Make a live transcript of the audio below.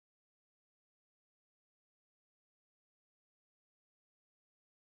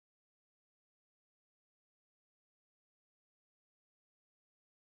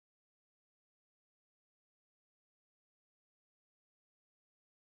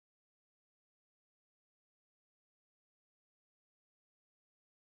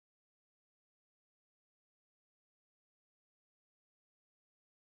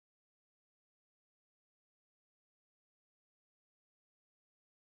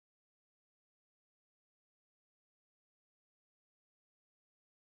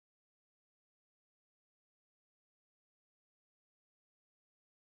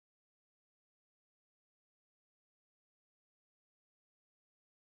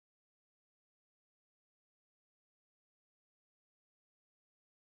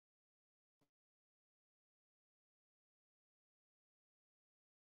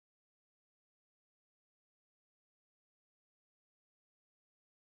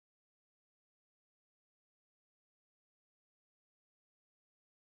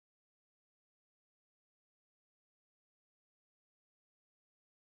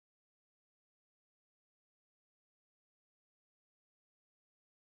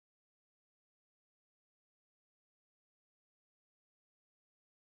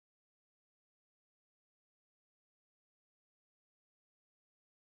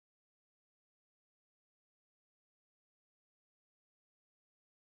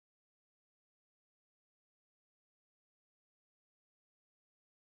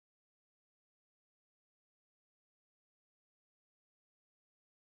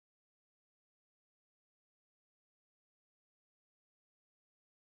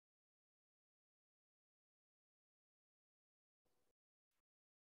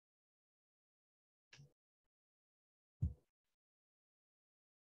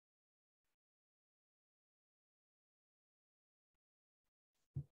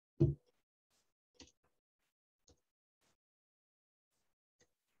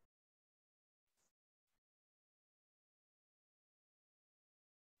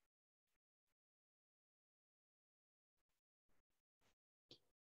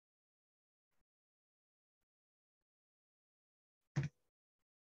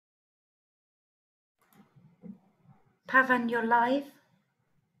Pavan, you're live.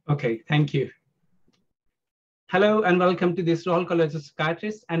 Okay, thank you. Hello and welcome to this Royal College of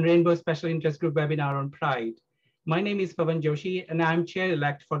Psychiatrists and Rainbow Special Interest Group webinar on Pride. My name is Pavan Joshi and I'm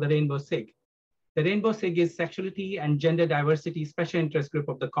chair-elect for the Rainbow SIG. The Rainbow SIG is Sexuality and Gender Diversity Special Interest Group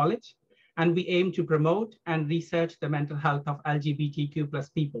of the college, and we aim to promote and research the mental health of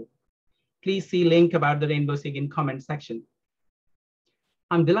LGBTQ+ people. Please see link about the Rainbow SIG in comment section.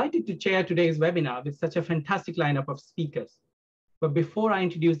 I'm delighted to chair today's webinar with such a fantastic lineup of speakers. But before I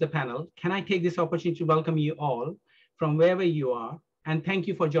introduce the panel, can I take this opportunity to welcome you all from wherever you are, and thank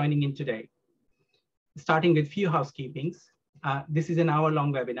you for joining in today. Starting with few housekeepings, this is an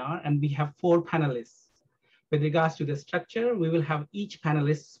hour-long webinar, and we have 4 panelists. With regards to the structure, we will have each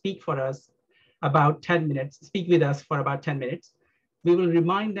panelist speak for us about 10 minutes, speak with us for about 10 minutes. We will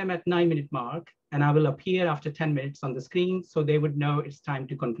remind them at 9-minute mark, and I will appear after 10 minutes on the screen so they would know it's time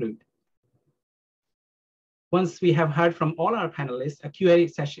to conclude. Once we have heard from all our panelists, a Q&A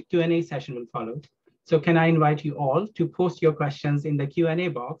session will follow. So can I invite you all to post your questions in the Q&A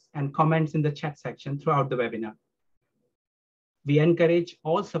box and comments in the chat section throughout the webinar. We encourage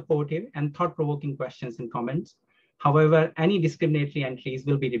all supportive and thought-provoking questions and comments. However, any discriminatory entries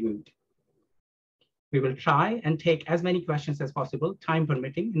will be removed. We will try and take as many questions as possible, time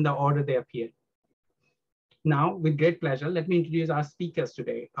permitting, in the order they appear. Now, with great pleasure, let me introduce our speakers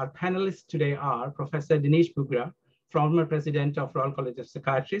today. Our panelists today are Professor Dinesh Bhugra, former president of Royal College of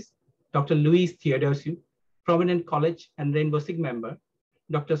Psychiatrists, Dr. Louise Theodosiou, prominent college and Rainbow SIG member,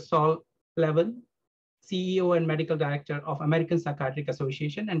 Dr. Saul Levin, CEO and medical director of American Psychiatric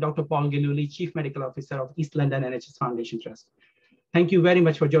Association, and Dr. Paul Gilluley, chief medical officer of East London NHS Foundation Trust. Thank you very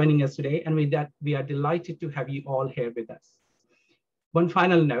much for joining us today. And with that, we are delighted to have you all here with us. One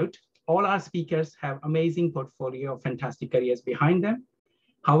final note, all our speakers have amazing portfolio of fantastic careers behind them.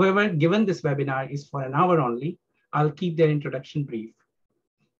 However, given this webinar is for an hour only, I'll keep their introduction brief.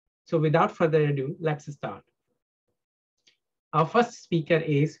 So without further ado, let's start. Our first speaker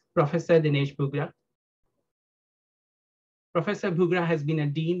is Professor Dinesh Bhugra. Professor Bhugra has been a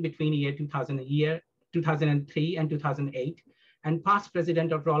dean between year 2003 and 2008, and past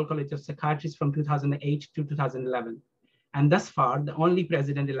president of Royal College of Psychiatrists from 2008 to 2011. And thus far, the only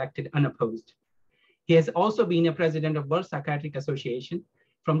president elected unopposed. He has also been a president of World Psychiatric Association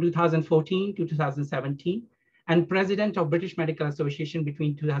from 2014 to 2017, and president of British Medical Association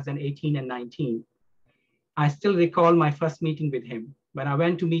between 2018 and 19. I still recall my first meeting with him when I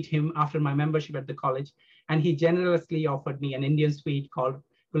went to meet him after my membership at the college, and he generously offered me an Indian sweet called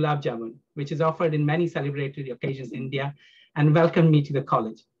Gulab Jamun, which is offered in many celebratory occasions in India, and welcomed me to the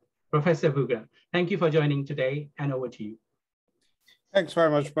college. Professor Bhugra, thank you for joining today, and over to you. Thanks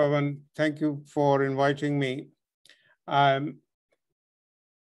very much, Pavan. Thank you for inviting me.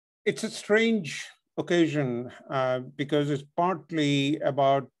 It's a strange occasion because it's partly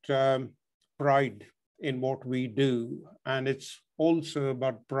about pride in what we do, and it's also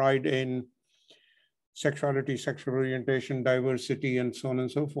about pride in sexuality, sexual orientation, diversity, and so on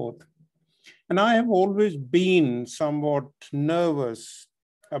and so forth. And I have always been somewhat nervous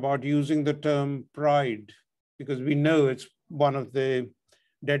about using the term pride because we know it's one of the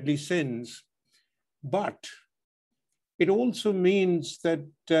deadly sins, but it also means that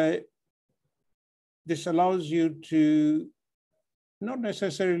this allows you to not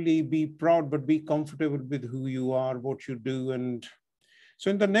necessarily be proud, but be comfortable with who you are, what you do. And so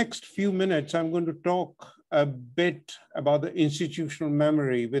in the next few minutes, I'm going to talk a bit about the institutional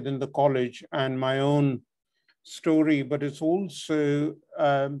memory within the college and my own story, but it's also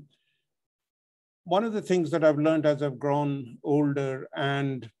one of the things that I've learned as I've grown older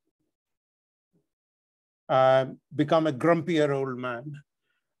and become a grumpier old man.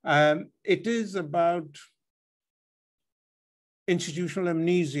 It is about institutional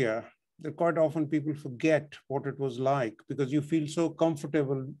amnesia, that quite often people forget what it was like because you feel so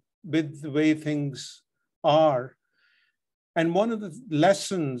comfortable with the way things are. And one of the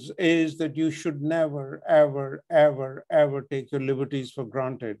lessons is that you should never, ever, ever, ever take your liberties for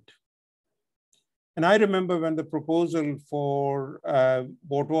granted. And I remember when the proposal for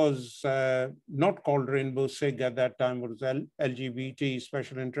what was not called Rainbow SIG at that time, was LGBT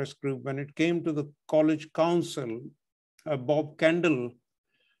Special Interest Group, when it came to the college council, Bob Kendall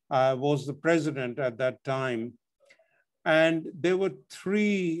was the president at that time. And there were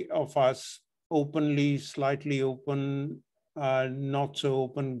 3 of us, openly, slightly open, not so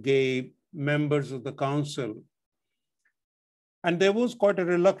open, gay members of the council. And there was quite a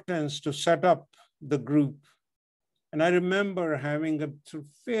reluctance to set up the group. And I remember having a sort of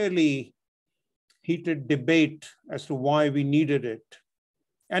fairly heated debate as to why we needed it.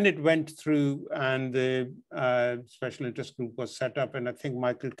 And it went through, and the special interest group was set up. And I think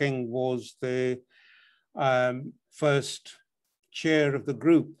Michael King was the first chair of the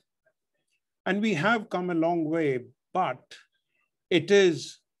group. And we have come a long way, but it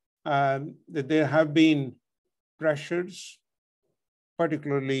is that there have been pressures,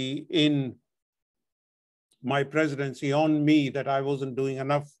 particularly in my presidency, on me, that I wasn't doing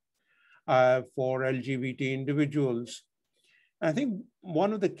enough for LGBT individuals. I think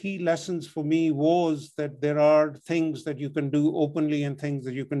one of the key lessons for me was that there are things that you can do openly and things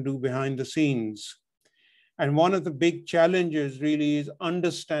that you can do behind the scenes. And one of the big challenges really is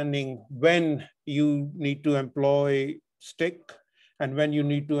understanding when you need to employ stick and when you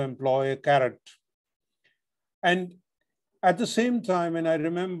need to employ a carrot. And at the same time, and I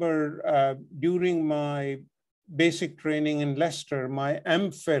remember during my basic training in Leicester, my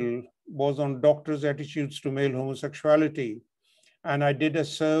MPhil was on doctors' attitudes to male homosexuality. And I did a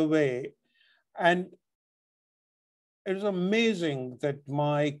survey, and it was amazing that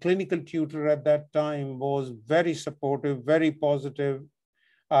my clinical tutor at that time was very supportive, very positive.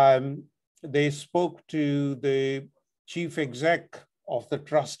 They spoke to the chief exec of the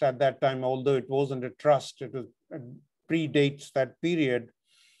trust at that time, although it wasn't a trust, it predates that period.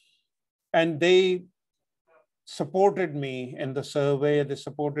 And they supported me in the survey, they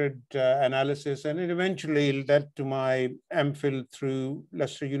supported analysis, and it eventually led to my MPhil through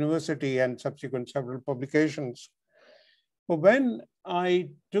Leicester University and subsequent several publications. But when I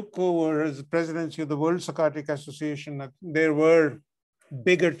took over as the presidency of the World Psychiatric Association, there were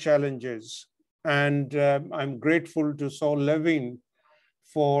bigger challenges. And I'm grateful to Saul Levin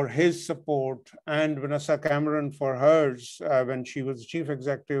for his support and Vanessa Cameron for hers when she was the chief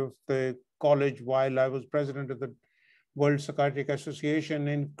executive of the college while I was president of the World Psychiatric Association,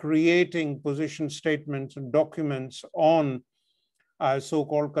 in creating position statements and documents on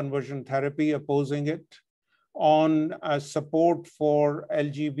so-called conversion therapy, opposing it, on support for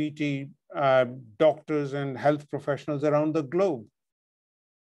LGBT doctors and health professionals around the globe.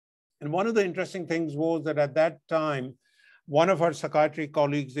 And one of the interesting things was that at that time, one of our psychiatry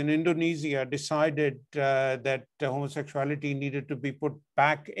colleagues in Indonesia decided that homosexuality needed to be put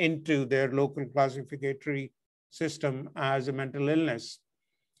back into their local classificatory system as a mental illness.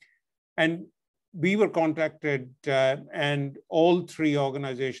 And we were contacted, and all three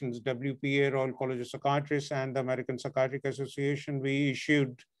organizations, WPA, Royal College of Psychiatrists, and the American Psychiatric Association, we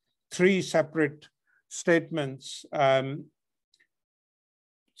issued 3 separate statements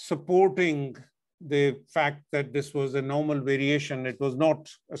supporting the fact that this was a normal variation. It was not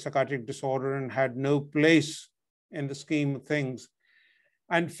a psychiatric disorder and had no place in the scheme of things.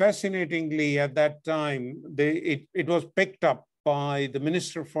 And fascinatingly, at that time, it was picked up by the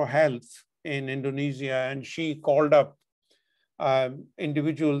Minister for Health in Indonesia, and she called up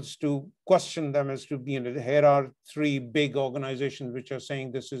individuals to question them as to, here are 3 big organizations which are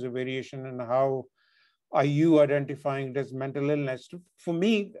saying this is a variation, and how are you identifying it as mental illness? For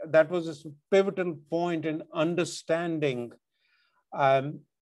me, that was a pivotal point in understanding,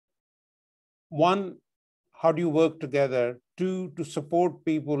 one, how do you work together? 2, to support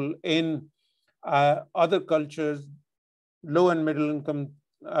people in other cultures, low and middle income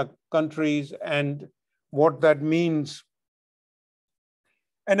countries, and what that means.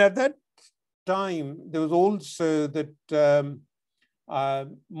 And at that time, there was also that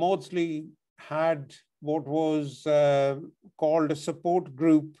Maudsley had what was called a support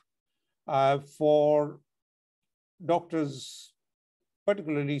group for doctors,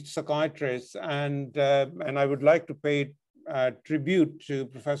 particularly psychiatrists. And I would like to pay tribute to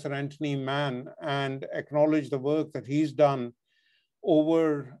Professor Anthony Mann and acknowledge the work that he's done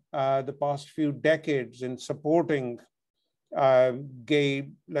over the past few decades in supporting gay,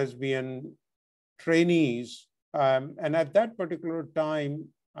 lesbian trainees. And at that particular time,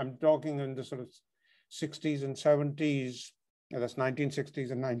 I'm talking in the sort of 60s and 70s, that's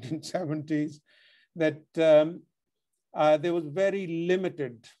 1960s and 1970s, that there was very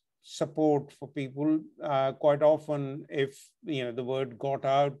limited support for people. Quite often, if the word got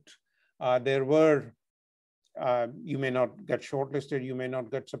out, there were, you may not get shortlisted, you may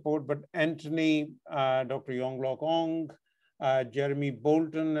not get support, but Anthony, Dr. Yonglok Ong, Jeremy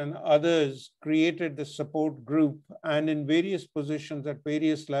Bolton, and others created the support group, and in various positions at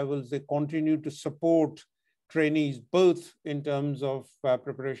various levels, they continue to support trainees, both in terms of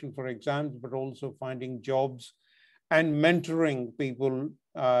preparation for exams, but also finding jobs and mentoring people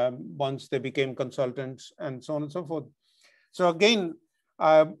once they became consultants, and so on and so forth. So again,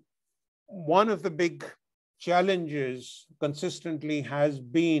 one of the big challenges consistently has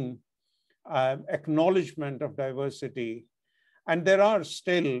been acknowledgement of diversity. And there are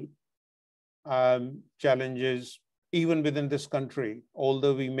still challenges even within this country,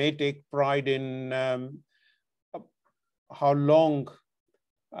 although we may take pride in how long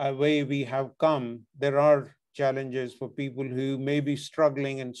way we have come. There are challenges for people who may be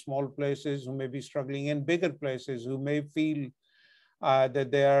struggling in small places, who may be struggling in bigger places, who may feel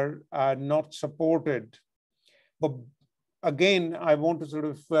that they are not supported. But again, I want to sort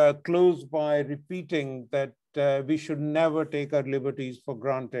of close by repeating that we should never take our liberties for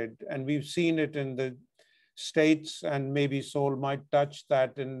granted. And we've seen it in the States, and maybe Saul might touch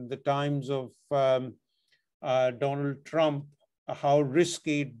that in the times of Donald Trump, how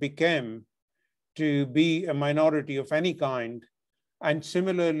risky it became to be a minority of any kind. And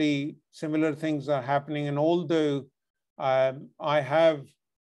similarly, similar things are happening. And although I have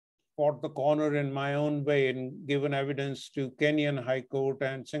fought the corner in my own way and given evidence to Kenyan High Court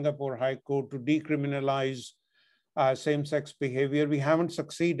and Singapore High Court to decriminalize same-sex behavior, we haven't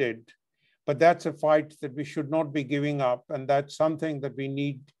succeeded. But that's a fight that we should not be giving up. And that's something that we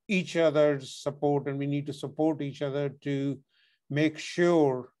need each other's support, and we need to support each other to make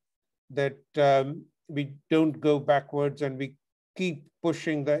sure that we don't go backwards and we keep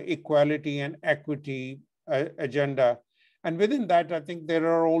pushing the equality and equity agenda. And within that, I think there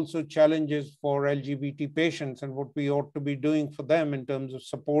are also challenges for LGBT patients and what we ought to be doing for them in terms of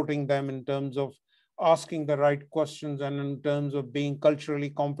supporting them, in terms of asking the right questions, and in terms of being culturally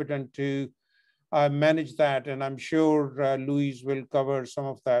competent to manage that. And I'm sure Louise will cover some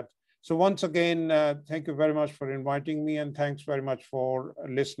of that. So once again, thank you very much for inviting me, and thanks very much for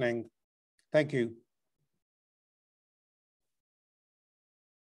listening. Thank you.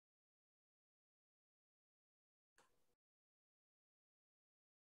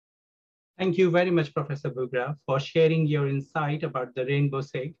 Thank you very much, Professor Bhugra, for sharing your insight about the Rainbow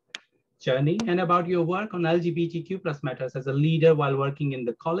SIG journey and about your work on LGBTQ plus matters as a leader while working in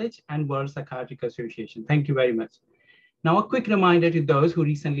the college and World Psychiatric Association. Thank you very much. Now, a quick reminder to those who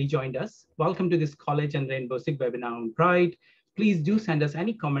recently joined us. Welcome to this College and Rainbow SIG webinar on Pride. Please do send us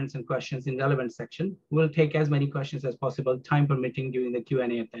any comments and questions in the relevant section. We'll take as many questions as possible, time permitting, during the Q&A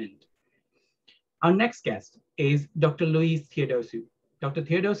at the end. Our next guest is Dr. Louise Theodosiou. Dr.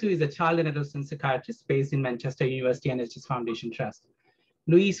 Theodosiou is a child and adolescent psychiatrist based in Manchester University NHS Foundation Trust.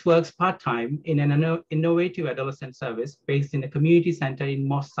 Louise works part-time in an innovative adolescent service based in a community center in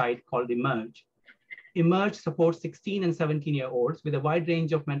Moss Side called Emerge. Emerge supports 16 and 17-year-olds with a wide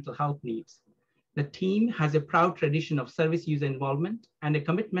range of mental health needs. The team has a proud tradition of service user involvement and a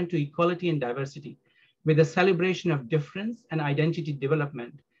commitment to equality and diversity, with a celebration of difference and identity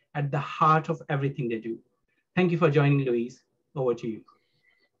development at the heart of everything they do. Thank you for joining, Louise. Over to you.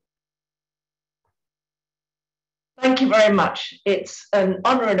 Thank you very much. It's an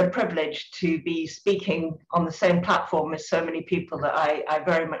honor and a privilege to be speaking on the same platform as so many people that I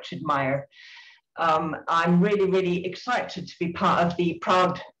very much admire. I'm really, really excited to be part of the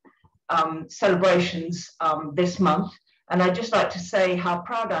Proud celebrations this month. And I'd just like to say how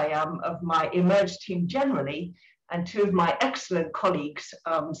proud I am of my Emerge team generally, and two of my excellent colleagues,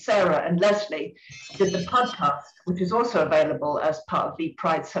 Sarah and Leslie, did the podcast, which is also available as part of the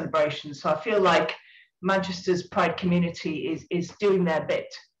Pride celebration. So I feel like Manchester's Pride community is doing their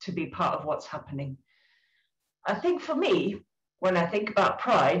bit to be part of what's happening. I think for me, when I think about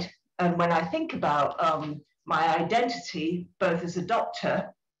Pride, and when I think about my identity, both as a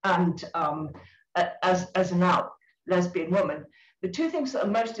doctor and as an out lesbian woman, the two things that are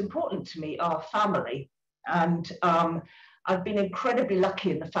most important to me are family. And I've been incredibly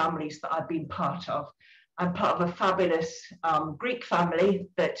lucky in the families that I've been part of. I'm part of a fabulous Greek family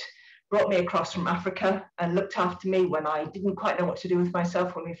that brought me across from Africa and looked after me when I didn't quite know what to do with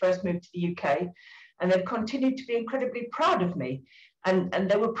myself when we first moved to the UK. And they've continued to be incredibly proud of me. And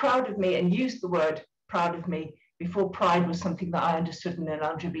they were proud of me and used the word proud of me before pride was something that I understood in an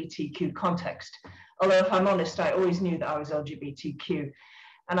LGBTQ context. Although if I'm honest, I always knew that I was LGBTQ.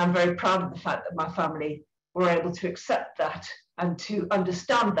 And I'm very proud of the fact that my family were able to accept that and to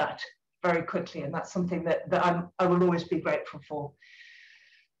understand that very quickly. And that's something that I will always be grateful for.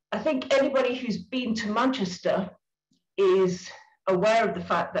 I think anybody who's been to Manchester is aware of the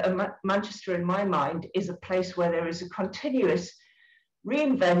fact that Manchester, in my mind, is a place where there is a continuous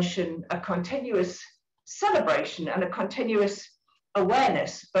reinvention, a continuous celebration, and a continuous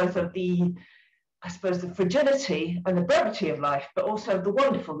awareness, both of the, I suppose, the fragility and the brevity of life, but also the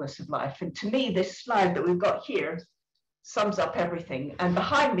wonderfulness of life. And to me, this slide that we've got here sums up everything. And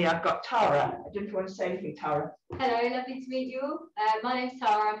behind me, I've got Tara. I don't know if you want to say anything, Tara. Hello, lovely to meet you all. My name's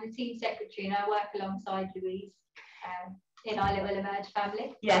Tara. I'm the team secretary, and I work alongside Louise in our little Emerge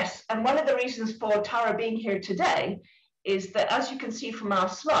family. Yes, and one of the reasons for Tara being here today is that, as you can see from our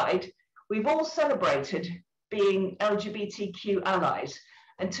slide, we've all celebrated being LGBTQ allies.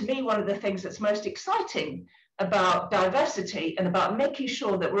 And to me, one of the things that's most exciting about diversity and about making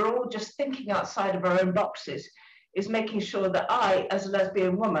sure that we're all just thinking outside of our own boxes is making sure that I, as a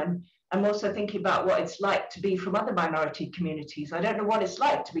lesbian woman, am also thinking about what it's like to be from other minority communities. I don't know what it's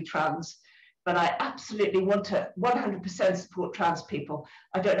like to be trans, but I absolutely want to 100% support trans people.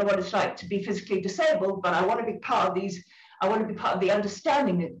 I don't know what it's like to be physically disabled, but I want to be part of these. I want to be part of the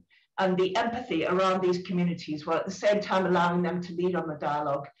understanding and the empathy around these communities, while at the same time allowing them to lead on the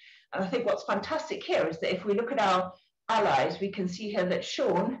dialogue. And I think what's fantastic here is that if we look at our allies, we can see here that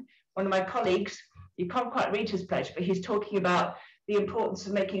Sean, one of my colleagues, you can't quite read his pledge, but he's talking about the importance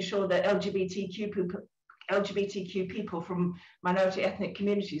of making sure that LGBTQ people from minority ethnic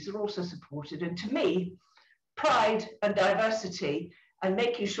communities are also supported. And to me, pride and diversity and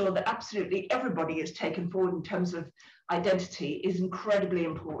making sure that absolutely everybody is taken forward in terms of identity is incredibly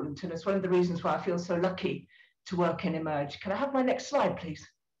important. And it's one of the reasons why I feel so lucky to work in Emerge. Can I have my next slide, please?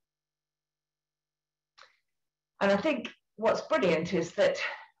 And I think what's brilliant is that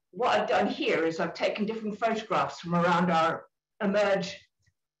what I've done here is I've taken different photographs from around our Emerge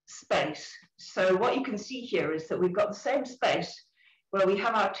space. So what you can see here is that we've got the same space where we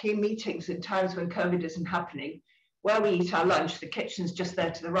have our team meetings in times when COVID isn't happening, where we eat our lunch, the kitchen's just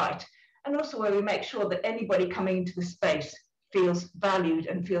there to the right, and also where we make sure that anybody coming into the space feels valued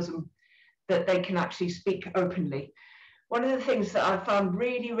and feels that they can actually speak openly. One of the things that I found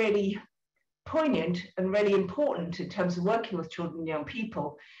really, really poignant and really important in terms of working with children and young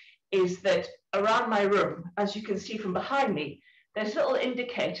people is that around my room, as you can see from behind me, there's little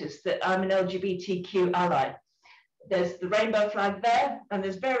indicators that I'm an LGBTQ ally. There's the rainbow flag there, and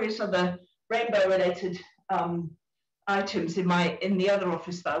there's various other rainbow-related items in the other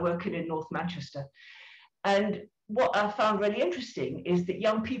office that I work in North Manchester. And what I found really interesting is that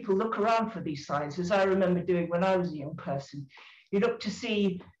young people look around for these signs, as I remember doing when I was a young person. You look to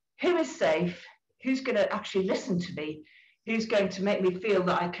see who is safe, who's going to actually listen to me, who's going to make me feel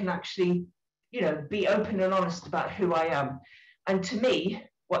that I can actually, you know, be open and honest about who I am. And to me,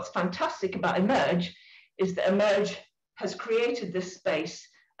 what's fantastic about Emerge is that Emerge has created this space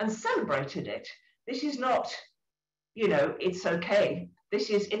and celebrated it. This is not, you know, it's okay.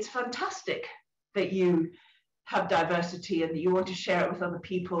 It's fantastic that you have diversity and that you want to share it with other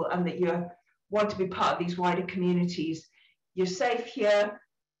people and that you want to be part of these wider communities. You're safe here.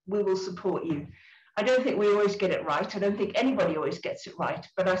 We will support you. I don't think we always get it right. I don't think anybody always gets it right.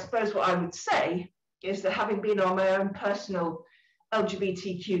 But I suppose what I would say is that having been on my own personal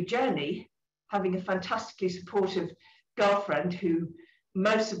LGBTQ journey, having a fantastically supportive girlfriend who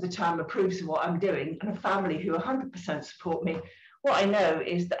most of the time approves of what I'm doing and a family who 100% support me, what I know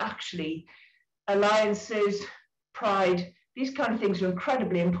is that actually alliances, pride, these kind of things are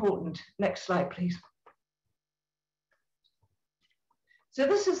incredibly important. Next slide, please. So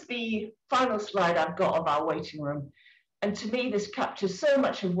this is the final slide I've got of our waiting room. And to me, this captures so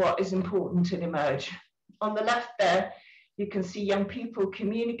much of what is important in Emerge. On the left there, you can see young people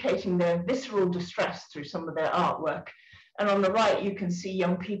communicating their visceral distress through some of their artwork. And on the right, you can see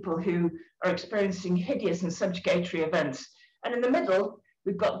young people who are experiencing hideous and subjugatory events. And in the middle,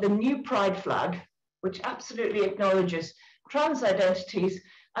 we've got the new pride flag, which absolutely acknowledges trans identities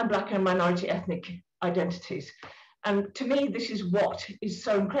and Black and minority ethnic identities. And to me, this is what is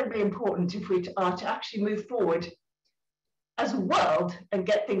so incredibly important if we are to actually move forward as a world and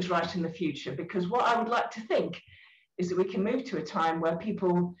get things right in the future. Because what I would like to think is that we can move to a time where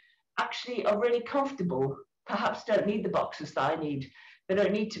people actually are really comfortable, perhaps don't need the boxes that I need. They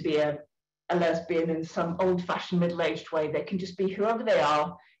don't need to be a lesbian in some old-fashioned middle-aged way. They can just be whoever they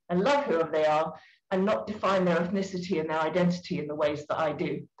are and love whoever they are and not define their ethnicity and their identity in the ways that I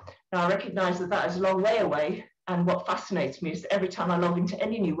do. Now, I recognize that that is a long way away. And what fascinates me is that every time I log into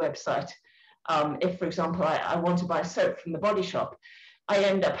any new website, if, for example, I want to buy soap from the body shop, I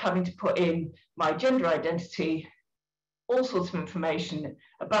end up having to put in my gender identity, all sorts of information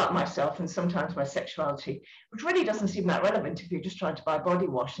about myself and sometimes my sexuality, which really doesn't seem that relevant if you're just trying to buy body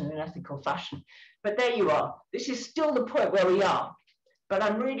wash in an ethical fashion. But there you are. This is still the point where we are. But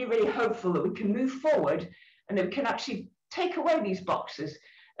I'm really, really hopeful that we can move forward and that we can actually take away these boxes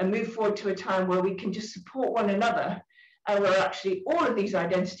and move forward to a time where we can just support one another and where actually all of these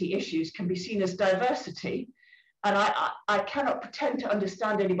identity issues can be seen as diversity. And I cannot pretend to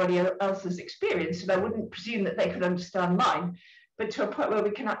understand anybody else's experience, and I wouldn't presume that they could understand mine, but to a point where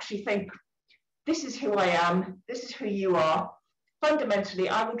we can actually think, this is who I am, this is who you are. Fundamentally,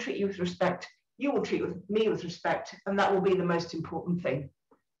 I will treat you with respect, you will treat me with respect, and that will be the most important thing.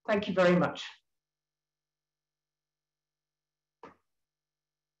 Thank you very much.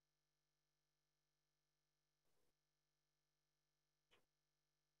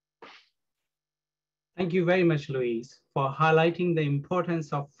 Thank you very much, Louise, for highlighting the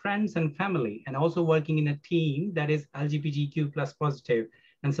importance of friends and family and also working in a team that is LGBTQ plus positive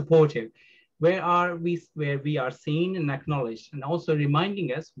and supportive, where we are seen and acknowledged, and also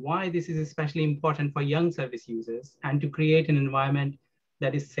reminding us why this is especially important for young service users and to create an environment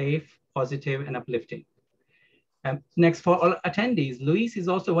that is safe, positive, and uplifting. Next, for all attendees, Louise is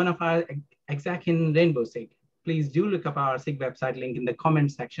also one of our exec in Rainbow SIG. Please do look up our SIG website link in the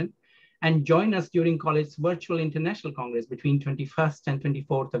comment section and join us during college's virtual international congress between 21st and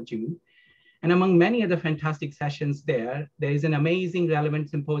 24th of June. And among many other fantastic sessions there is an amazing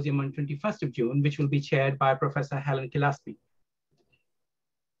relevant symposium on 21st of June, which will be chaired by Professor Helen Gillespie.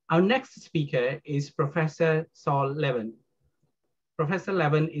 Our next speaker is Professor Saul Levin. Professor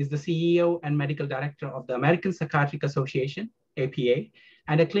Levin is the CEO and Medical Director of the American Psychiatric Association, APA,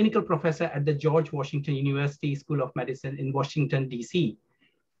 and a clinical professor at the George Washington University School of Medicine in Washington, DC.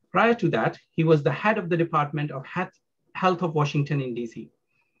 Prior to that, he was the head of the Department of Health of Washington in DC.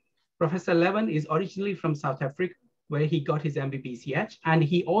 Professor Levin is originally from South Africa, where he got his MBBCH, and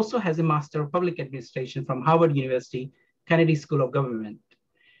he also has a Master of Public Administration from Harvard University, Kennedy School of Government.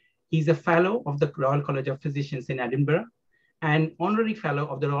 He's a fellow of the Royal College of Physicians in Edinburgh and honorary fellow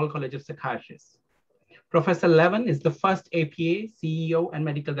of the Royal College of Psychiatrists. Professor Levin is the first APA CEO and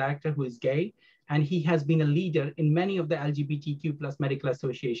medical director who is gay, and he has been a leader in many of the LGBTQ plus medical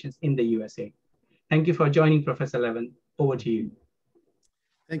associations in the USA. Thank you for joining, Professor Levin. Over to you.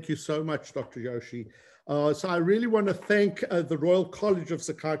 Thank you so much, Dr. Joshi. So I really want to thank the Royal College of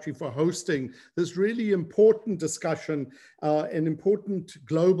Psychiatry for hosting this really important discussion, an important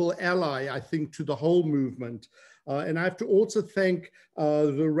global ally, I think, to the whole movement. And I have to also thank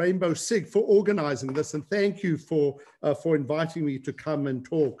the Rainbow SIG for organizing this, and thank you for inviting me to come and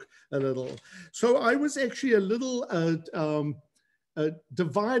talk a little. So I was actually a little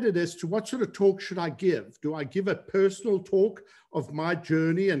divided as to what sort of talk should I give. Do I give a personal talk of my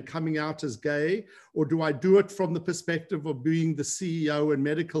journey and coming out as gay, or do I do it from the perspective of being the CEO and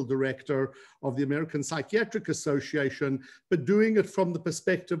medical director of the American Psychiatric Association, but doing it from the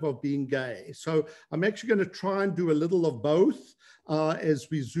perspective of being gay? So I'm actually going to try and do a little of both as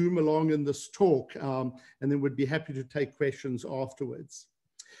we zoom along in this talk, and then we'd be happy to take questions afterwards.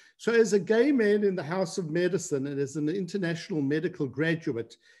 So as a gay man in the House of Medicine and as an international medical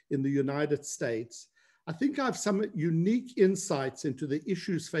graduate in the United States, I think I have some unique insights into the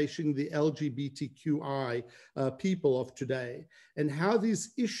issues facing the LGBTQI people of today and how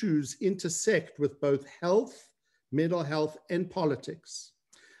these issues intersect with both health, mental health, and politics.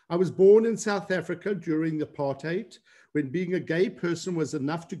 I was born in South Africa during apartheid, when being a gay person was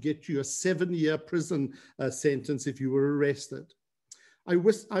enough to get you a 7-year prison sentence if you were arrested. I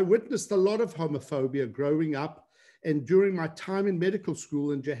witnessed a lot of homophobia growing up, and during my time in medical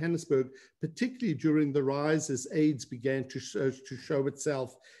school in Johannesburg, particularly during the rise as AIDS began to show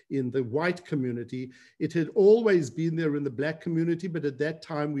itself in the white community. It had always been there in the Black community, but at that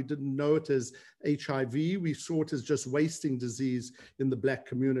time we didn't know it as HIV. We saw it as just wasting disease in the Black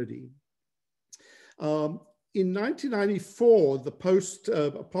community. In 1994, the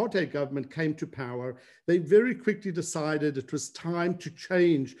post-apartheid government came to power. They very quickly decided it was time to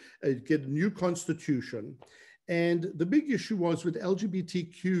change, get a new constitution. And the big issue was would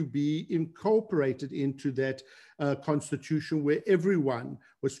LGBTQ be incorporated into that constitution where everyone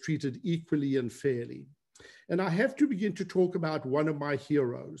was treated equally and fairly. And I have to begin to talk about one of my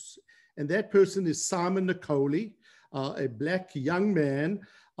heroes. And that person is Simon Nicoli, a Black young man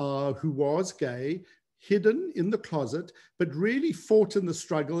who was gay, hidden in the closet, but really fought in the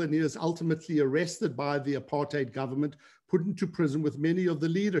struggle, and he was ultimately arrested by the apartheid government, put into prison with many of the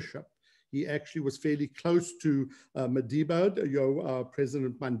leadership. He actually was fairly close to Madiba,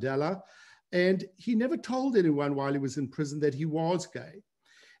 President Mandela, and he never told anyone while he was in prison that he was gay.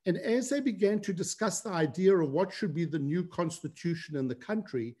 And as they began to discuss the idea of what should be the new constitution in the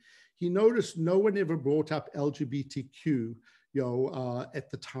country, he noticed no one ever brought up LGBTQ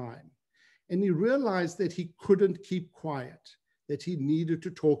at the time. And he realized that he couldn't keep quiet, that he needed to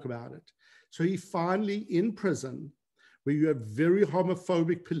talk about it. So he finally, in prison, where you have very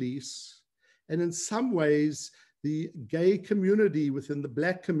homophobic police, and in some ways, the gay community within the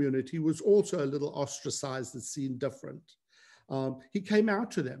Black community was also a little ostracized and seen different. He came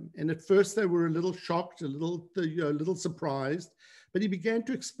out to them, and at first they were a little shocked, a little surprised, but he began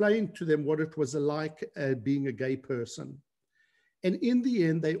to explain to them what it was like being a gay person. And in the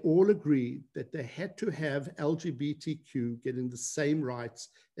end, they all agreed that they had to have LGBTQ getting the same rights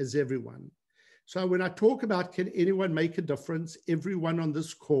as everyone. So when I talk about can anyone make a difference, everyone on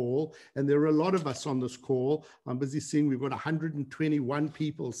this call, and there are a lot of us on this call, I'm busy seeing we've got 121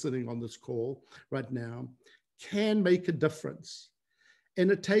 people sitting on this call right now, can make a difference.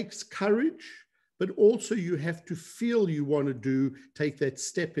 And it takes courage, but also you have to feel you want to take that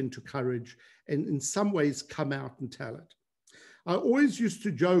step into courage and in some ways come out and tell it. I always used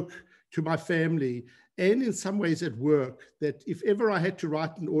to joke to my family and in some ways at work that if ever I had to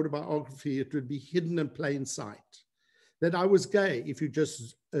write an autobiography, it would be hidden in plain sight. That I was gay. If you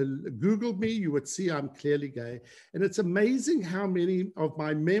just Googled me, you would see I'm clearly gay. And it's amazing how many of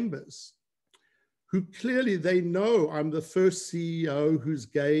my members who clearly they know I'm the first CEO who's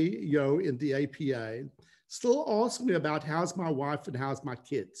gay, in the APA, still ask me about how's my wife and how's my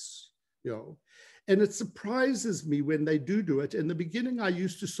kids, And it surprises me when they do it. In the beginning, I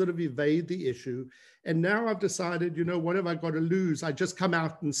used to sort of evade the issue. And now I've decided, what have I got to lose? I just come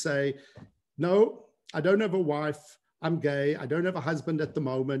out and say, no, I don't have a wife. I'm gay. I don't have a husband at the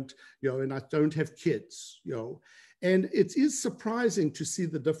moment, and I don't have kids, And it is surprising to see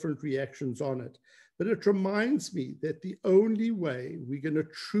the different reactions on it. But it reminds me that the only way we're going to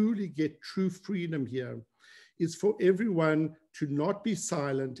truly get true freedom here is for everyone to not be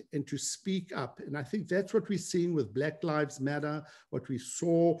silent and to speak up. And I think that's what we're seeing with Black Lives Matter, what we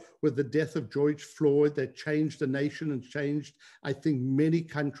saw with the death of George Floyd that changed the nation and changed, I think, many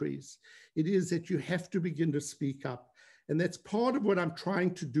countries. It is that you have to begin to speak up. And that's part of what I'm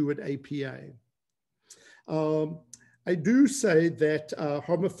trying to do at APA. I do say that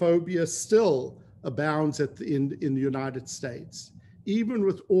homophobia still abounds in the United States. Even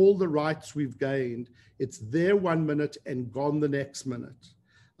with all the rights we've gained, it's there 1 minute and gone the next minute.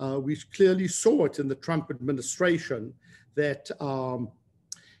 We clearly saw it in the Trump administration that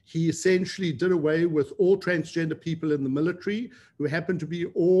he essentially did away with all transgender people in the military, who happened to be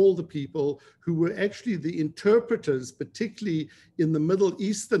all the people who were actually the interpreters, particularly in the Middle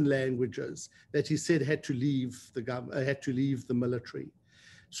Eastern languages, that he said had to leave the military.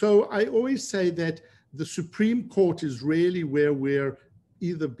 So I always say that the Supreme Court is really where we're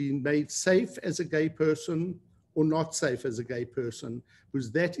either being made safe as a gay person or not safe as a gay person,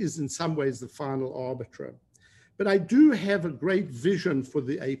 because that is in some ways the final arbiter. But I do have a great vision for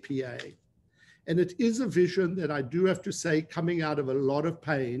the APA. And it is a vision that I do have to say coming out of a lot of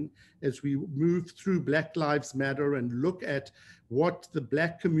pain as we move through Black Lives Matter and look at what the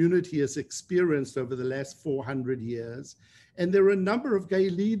Black community has experienced over the last 400 years. And there are a number of gay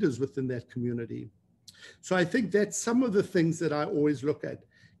leaders within that community. So I think that's some of the things that I always look at.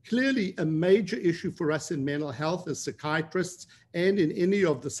 Clearly, a major issue for us in mental health as psychiatrists and in any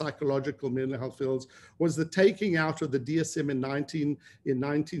of the psychological mental health fields was the taking out of the DSM in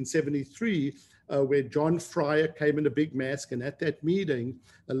 1973, where John Fryer came in a big mask. And at that meeting,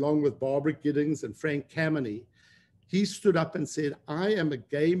 along with Barbara Giddings and Frank Kameny, he stood up and said, I am a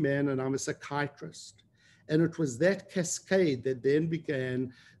gay man and I'm a psychiatrist. And it was that cascade that then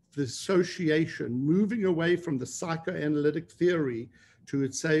began the association, moving away from the psychoanalytic theory to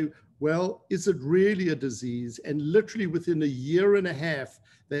say, well, is it really a disease? And literally within a year and a half,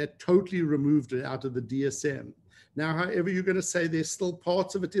 they had totally removed it out of the DSM. Now, however, you're going to say there's still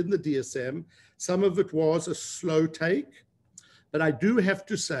parts of it in the DSM. Some of it was a slow take. But I do have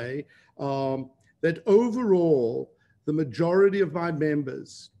to say that overall, the majority of my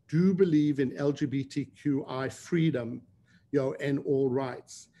members do believe in LGBTQI freedom, and all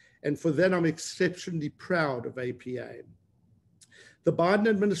rights. And for that, I'm exceptionally proud of APA. The Biden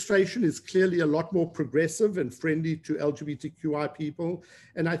administration is clearly a lot more progressive and friendly to LGBTQI people.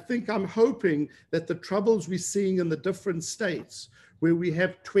 And I think I'm hoping that the troubles we're seeing in the different states, where we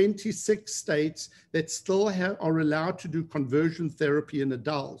have 26 states that still are allowed to do conversion therapy in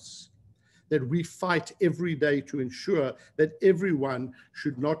adults, that we fight every day to ensure that everyone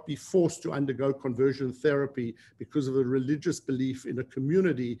should not be forced to undergo conversion therapy because of a religious belief in a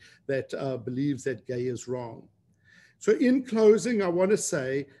community that believes that gay is wrong. So in closing, I want to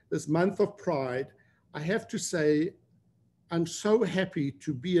say this month of Pride, I have to say, I'm so happy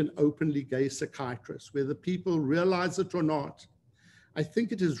to be an openly gay psychiatrist, whether people realize it or not. I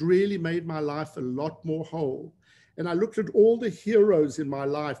think it has really made my life a lot more whole. And I looked at all the heroes in my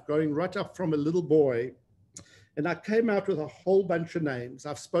life going right up from a little boy, and I came out with a whole bunch of names.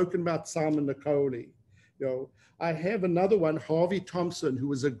 I've spoken about Simon Nicoli. I have another one, Harvey Thompson, who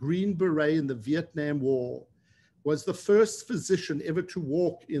was a Green Beret in the Vietnam War, was the first physician ever to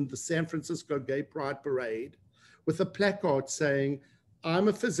walk in the San Francisco Gay Pride Parade with a placard saying, I'm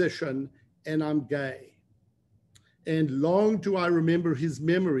a physician and I'm gay. And long do I remember his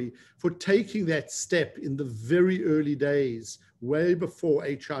memory for taking that step in the very early days way before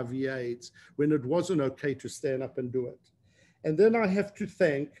HIV/AIDS, when it wasn't okay to stand up and do it. And then I have to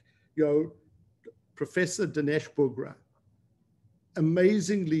thank, Professor Dinesh Bhugra,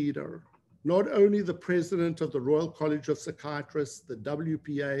 amazing leader, not only the president of the Royal College of Psychiatrists, the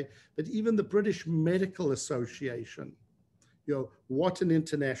WPA, but even the British Medical Association. What an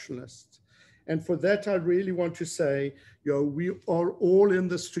internationalist. And for that, I really want to say, we are all in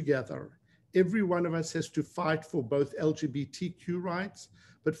this together. Every one of us has to fight for both LGBTQ rights,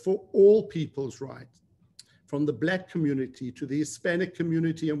 but for all people's rights, from the Black community to the Hispanic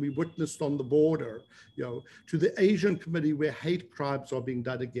community, and we witnessed on the border, to the Asian community where hate crimes are being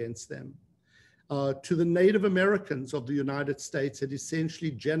done against them, to the Native Americans of the United States, that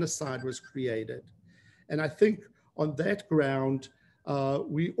essentially genocide was created. And I think on that ground,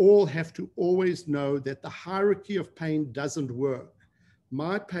 we all have to always know that the hierarchy of pain doesn't work.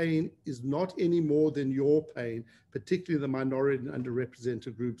 My pain is not any more than your pain, particularly the minority and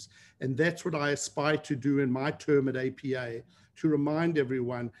underrepresented groups. And that's what I aspire to do in my term at APA, to remind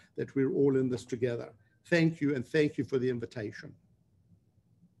everyone that we're all in this together. Thank you, and thank you for the invitation.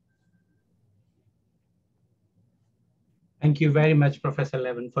 Thank you very much, Professor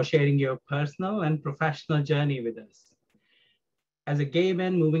Levin, for sharing your personal and professional journey with us. As a gay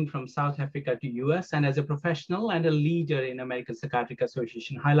man moving from South Africa to US, and as a professional and a leader in American Psychiatric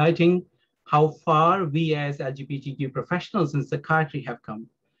Association, highlighting how far we as LGBTQ professionals in psychiatry have come,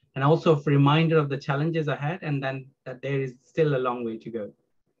 and also a reminder of the challenges ahead, and then that there is still a long way to go.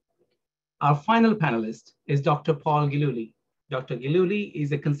 Our final panelist is Dr. Paul Gilluley. Dr. Gilluley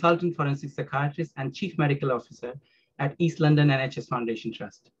is a consultant forensic psychiatrist and chief medical officer at East London NHS Foundation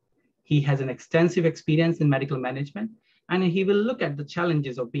Trust. He has an extensive experience in medical management, and he will look at the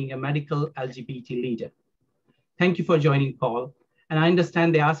challenges of being a medical LGBT leader. Thank you for joining, Paul. And I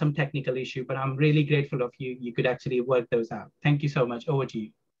understand there are some technical issues, but I'm really grateful of you. You could actually work those out. Thank you so much. Over to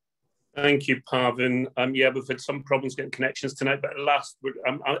you. Thank you, Pavan. Yeah, we've had some problems getting connections tonight, but at last,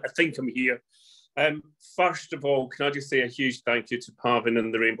 I think I'm here. First of all, can I just say a huge thank you to Pavan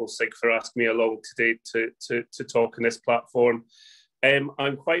and the Rainbow SIG for asking me along today to talk on this platform.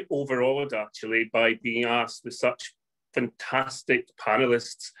 I'm quite overawed, actually, by being asked with such fantastic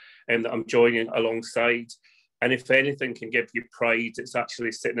panelists that I'm joining alongside. And if anything can give you pride, it's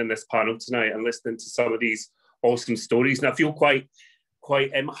actually sitting in this panel tonight and listening to some of these awesome stories. And I feel quite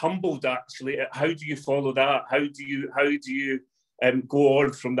humbled, actually. How do you follow that? How do you go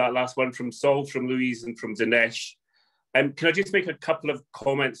on from that last one, from Saul, from Louise, and from Dinesh? Can I just make a couple of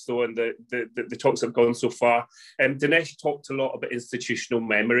comments, though, on the talks that have gone so far? Dinesh talked a lot about institutional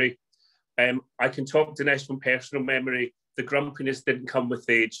memory. I can talk, Dinesh, from personal memory. The grumpiness didn't come with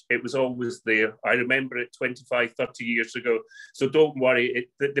age. It was always there. I remember it 25, 30 years ago. So don't worry,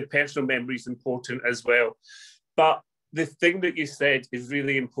 the personal memory is important as well. But the thing that you said is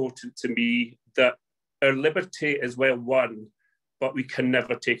really important to me, that our liberty is well won, but we can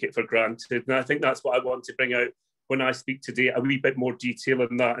never take it for granted. And I think that's what I want to bring out when I speak today, a wee bit more detail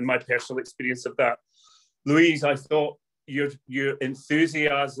on that and my personal experience of that. Louise, I thought your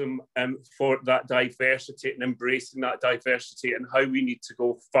enthusiasm for that diversity and embracing that diversity and how we need to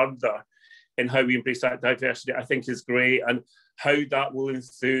go further in how we embrace that diversity, I think is great. And how that will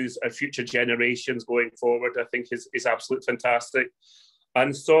enthuse our future generations going forward, I think is absolutely fantastic.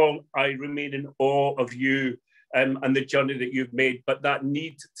 And Saul, I remain in awe of you and the journey that you've made, but that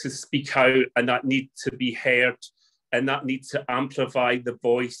need to speak out and that need to be heard and that need to amplify the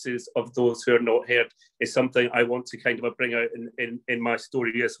voices of those who are not heard is something I want to kind of bring out in my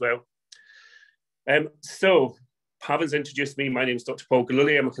story as well. So, Pavan's introduced me. My name is Dr. Paul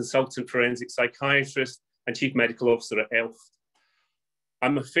Gilluley. I'm a consultant forensic psychiatrist and chief medical officer at ELF.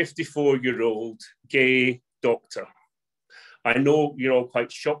 I'm a 54-year-old gay doctor. I know you're all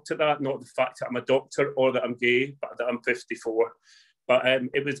quite shocked at that, not the fact that I'm a doctor or that I'm gay, but that I'm 54. But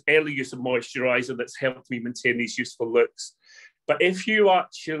it was early use of moisturiser that's helped me maintain these youthful looks. But if you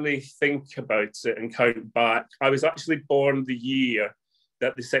actually think about it and count back, I was actually born the year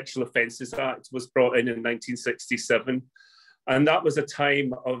that the Sexual Offences Act was brought in 1967. And that was a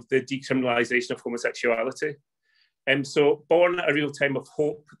time of the decriminalisation of homosexuality. And so born at a real time of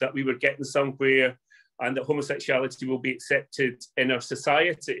hope that we were getting somewhere and that homosexuality will be accepted in our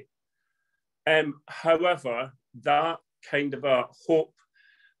society. However, that kind of a hope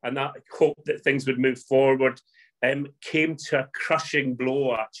and that hope that things would move forward came to a crushing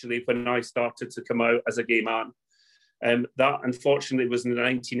blow, actually, when I started to come out as a gay man. That, unfortunately, was in the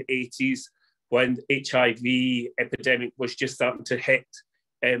 1980s when the HIV epidemic was just starting to hit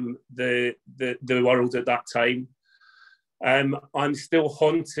the world at that time. I'm still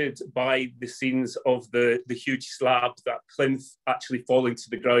haunted by the scenes of the huge slab, that plinth actually falling to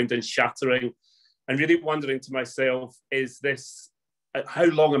the ground and shattering, and really wondering to myself, is this, how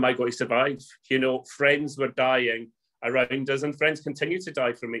long am I going to survive? You know, friends were dying around us, and friends continue to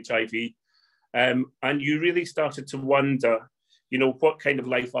die from HIV. And you really started to wonder, you know, what kind of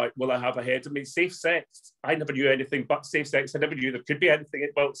life will I have ahead of me? Safe sex, I never knew anything but safe sex. I never knew there could be anything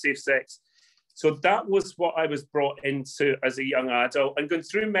about safe sex. So that was what I was brought into as a young adult. And going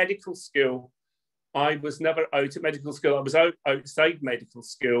through medical school, I was never out at medical school. I was outside medical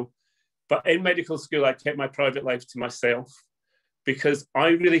school. But in medical school, I kept my private life to myself, because I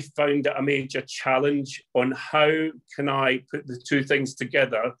really found it a major challenge on how can I put the two things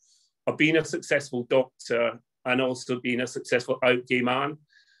together of being a successful doctor and also being a successful out gay man.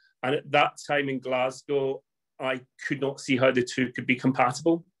 And at that time in Glasgow, I could not see how the two could be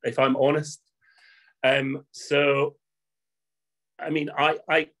compatible, if I'm honest. So, I mean, I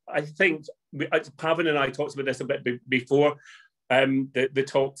think Pavan and I talked about this a bit before the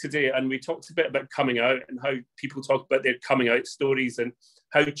talk today, and we talked a bit about coming out and how people talk about their coming out stories and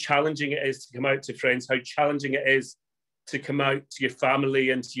how challenging it is to come out to friends, how challenging it is to come out to your family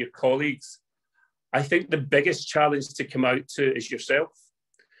and to your colleagues. I think the biggest challenge to come out to is yourself.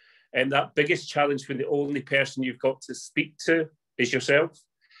 And that biggest challenge when the only person you've got to speak to is yourself.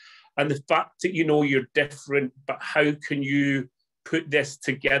 And the fact that you know you're different, but how can you put this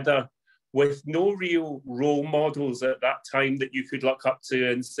together with no real role models at that time that you could look up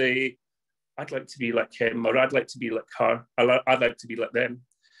to and say, I'd like to be like him, or I'd like to be like her, I'd like to be like them.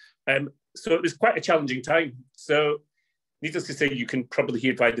 So it was quite a challenging time. So needless to say, you can probably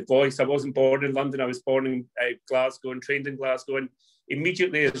hear by the voice, I wasn't born in London, I was born in Glasgow and trained in Glasgow. And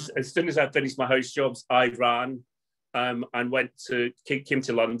immediately, as soon as I finished my house jobs, I ran and came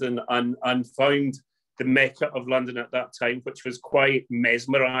to London and found the mecca of London at that time, which was quite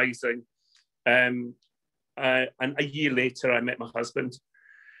mesmerising. And a year later, I met my husband.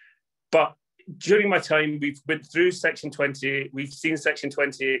 But during my time, we've went through Section 28. We've seen Section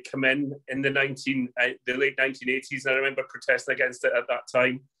 28 come in the late 1980s. And I remember protesting against it at that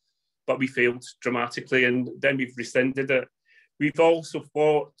time, but we failed dramatically, and then we've rescinded it. We've also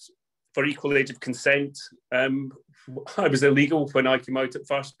fought for equal age of consent. I was illegal when I came out at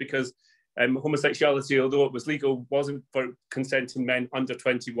first because homosexuality, although it was legal, wasn't for consenting men under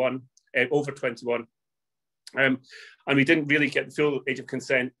 21, over 21. And we didn't really get the full age of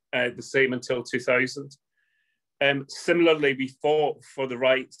consent the same until 2000. Similarly, we fought for the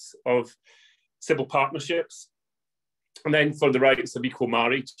rights of civil partnerships and then for the rights of equal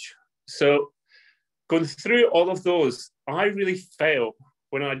marriage. So going through all of those, I really felt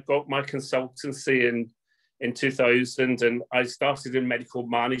when I got my consultancy in 2000 and I started in medical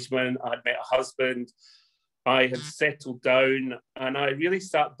management, I'd met a husband, I had settled down, and I really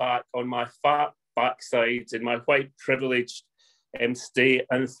sat back on my fat backside in my white privileged state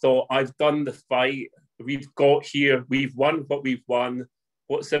and thought, I've done the fight, we've got here, we've won what we've won,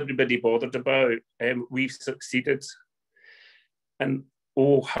 what's everybody bothered about? We've succeeded. And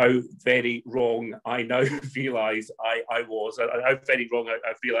oh, how very wrong I now realise I was, and how very wrong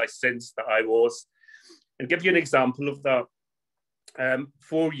I've realised since that I was. And give you an example of that.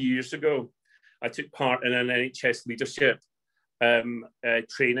 4 years ago, I took part in an NHS leadership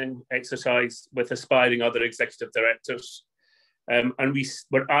training exercise with aspiring other executive directors. And we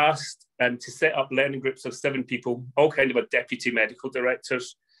were asked to set up learning groups of 7 people, all kind of deputy medical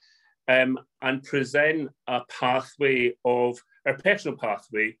directors, and present a pathway of, our personal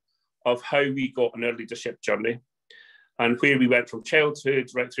pathway of how we got on our leadership journey and where we went from childhood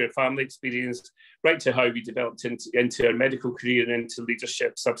right through our family experience, right to how we developed into our medical career and into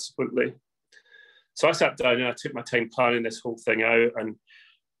leadership subsequently. So I sat down and I took my time planning this whole thing out, and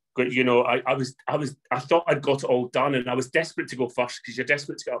you know, I thought I'd got it all done, and I was desperate to go first because you're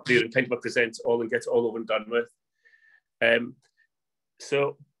desperate to get up there and kind of present it all and get it all over and done with.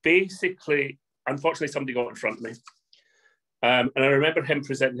 So basically, unfortunately, somebody got in front of me. And I remember him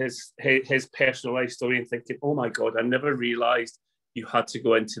presenting his personal life story and thinking, oh my God, I never realised you had to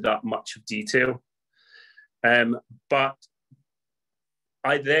go into that much of detail. But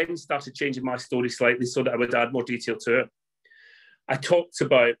I then started changing my story slightly so that I would add more detail to it. I talked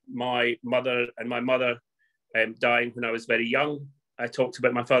about my mother dying when I was very young. I talked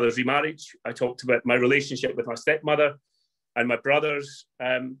about my father's remarriage. I talked about my relationship with my stepmother and my brothers.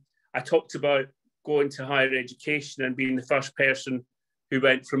 I talked about going to higher education and being the first person who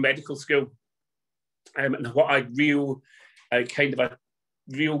went from medical school, and what I real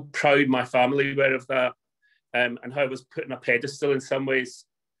proud my family were of that, and how I was put on a pedestal in some ways.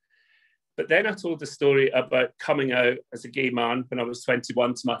 But then I told the story about coming out as a gay man when I was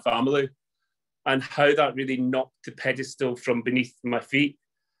 21 to my family, and how that really knocked the pedestal from beneath my feet,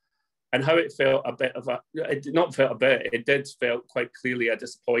 and how it felt a bit of a, it not felt a bit, it did felt quite clearly a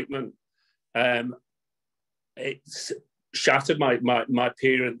disappointment. It shattered my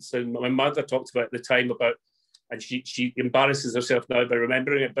parents, and my mother talked about at the time about, and she embarrasses herself now by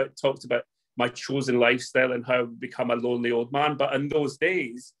remembering it, but talked about my chosen lifestyle and how I've become a lonely old man. But in those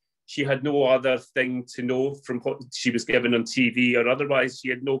days, she had no other thing to know from what she was given on TV or otherwise. She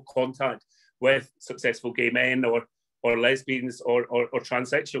had no contact with successful gay men or lesbians or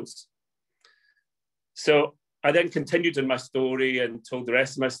transsexuals. So I then continued in my story and told the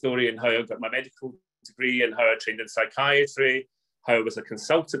rest of my story, and how I got my medical degree, and how I trained in psychiatry, how I was a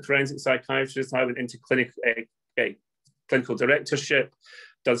consultant forensic psychiatrist, how I went into clinical directorship,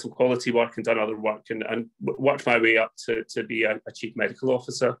 done some quality work and done other work, and worked my way up to be a chief medical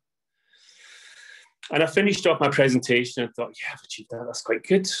officer. And I finished off my presentation and thought, yeah, I've achieved that. That's quite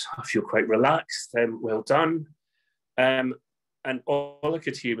good. I feel quite relaxed. Well done. And all I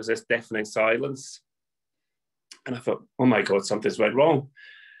could hear was this deafening silence. And I thought, oh my God, something's went wrong.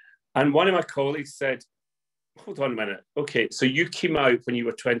 And one of my colleagues said, hold on a minute. Okay, so you came out when you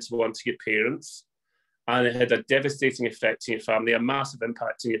were 21 to your parents, and it had a devastating effect on your family, a massive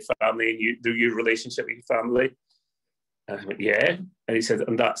impact on your family and your relationship with your family. And I went, yeah. And he said,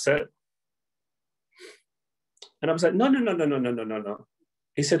 and that's it. And I was like, no.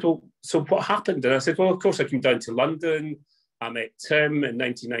 He said, well, so what happened? And I said, well, of course, I came down to London. I met Tim in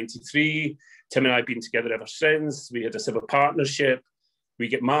 1993. Tim and I have been together ever since. We had a civil partnership. We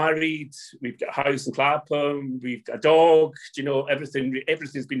get married. We've got a house in Clapham. We've got a dog. You know,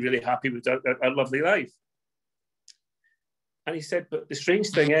 everything's been really happy with our lovely life. And he said, but the strange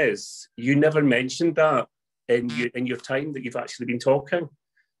thing is, you never mentioned that in your time that you've actually been talking.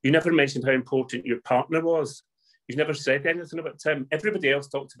 You never mentioned how important your partner was. You've never said anything about Tim. Everybody else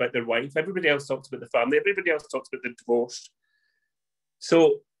talked about their wife. Everybody else talked about the family. Everybody else talked about the divorce.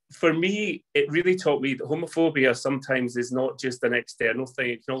 So for me, it really taught me that homophobia sometimes is not just an external thing.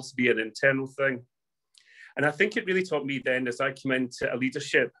 It can also be an internal thing. And I think it really taught me then, as I came into a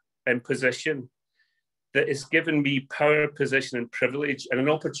leadership position, that it's given me power, position, and privilege, and an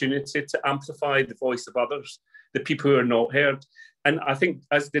opportunity to amplify the voice of others, the people who are not heard. And I think,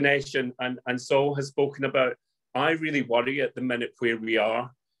 as Dinesh and Saul has spoken about, I really worry at the minute where we are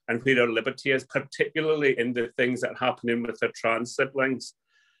and where our liberty is, particularly in the things that are happening with our trans siblings.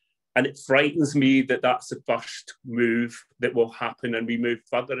 And it frightens me that that's the first move that will happen, and we move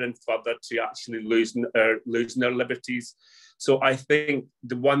further and further to actually losing our liberties. So I think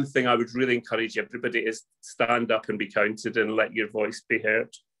the one thing I would really encourage everybody is stand up and be counted and let your voice be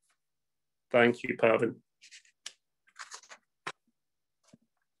heard. Thank you, Pavan.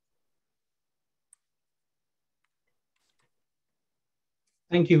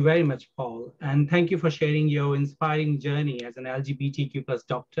 Thank you very much, Paul. And thank you for sharing your inspiring journey as an LGBTQ+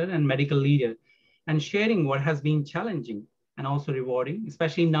 doctor and medical leader, and sharing what has been challenging and also rewarding,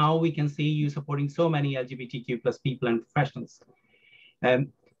 especially now we can see you supporting so many LGBTQ+ people and professionals.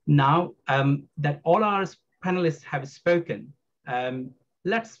 Now that all our panelists have spoken,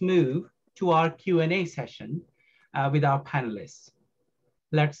 let's move to our Q&A session with our panelists.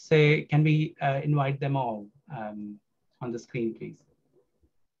 Let's say, can we invite them all on the screen, please?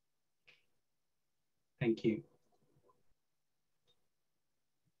 Thank you.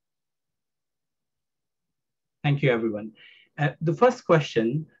 Thank you, everyone. The first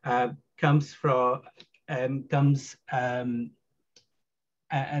question comes from, and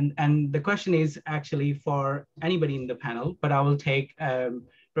the question is actually for anybody in the panel, but I will take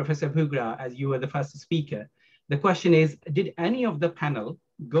Professor Bhugra, as you were the first speaker. The question is, did any of the panel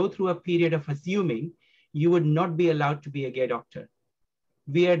go through a period of assuming you would not be allowed to be a gay doctor?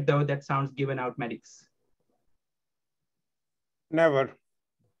 Weird though that sounds, given out medics. Never.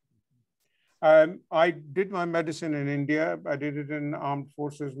 I did my medicine in India. I did it in Armed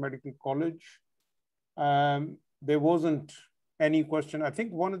Forces Medical College. There wasn't any question. I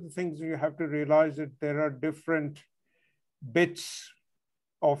think one of the things you have to realize that there are different bits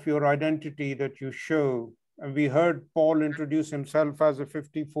of your identity that you show. And we heard Paul introduce himself as a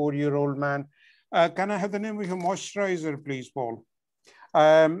 54-year-old man. Can I have the name of your moisturizer, please, Paul?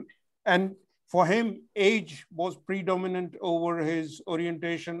 And for him, age was predominant over his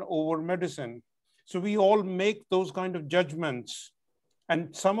orientation over medicine. So we all make those kind of judgments.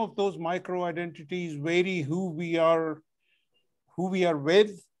 And some of those micro-identities vary who we are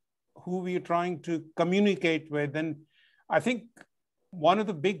with, who we are trying to communicate with. And I think one of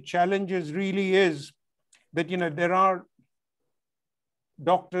the big challenges really is that, you know,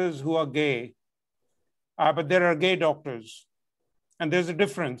 doctors who are gay, but there are gay doctors, and there's a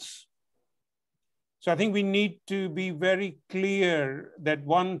difference. So I think we need to be very clear that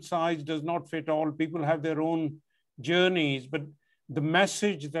one size does not fit all. People have their own journeys, but the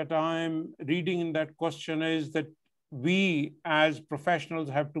message that I'm reading in that question is that we as professionals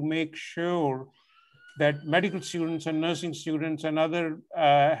have to make sure that medical students and nursing students and other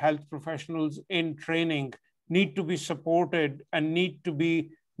health professionals in training need to be supported and need to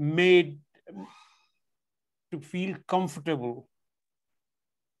be made to feel comfortable.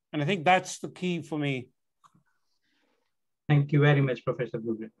 And I think that's the key for me. Thank you very much, Professor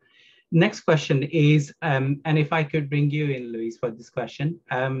Bhugra. Next question is, and if I could bring you in, Louise, for this question.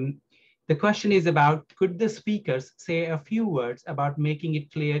 The question is about, could the speakers say a few words about making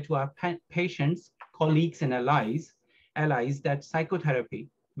it clear to our patients, colleagues, and allies that psychotherapy,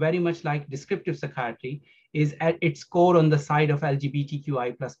 very much like descriptive psychiatry, is at its core on the side of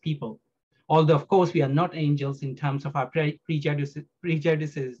LGBTQI+ people. Although, of course, we are not angels in terms of our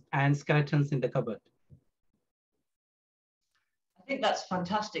prejudices and skeletons in the cupboard. I think that's a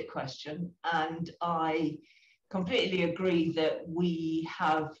fantastic question. And I completely agree that we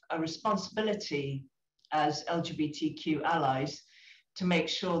have a responsibility as LGBTQ allies to make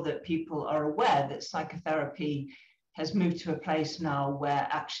sure that people are aware that psychotherapy has moved to a place now where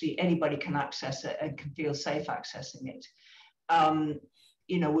actually anybody can access it and can feel safe accessing it.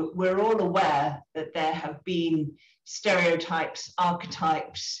 You know, we're all aware that there have been stereotypes,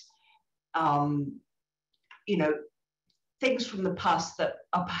 archetypes, you know, things from the past that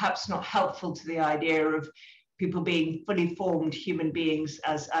are perhaps not helpful to the idea of people being fully formed human beings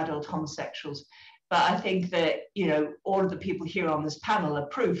as adult homosexuals. But I think that, you know, all of the people here on this panel are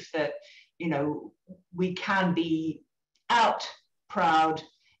proof that, you know, we can be out, proud,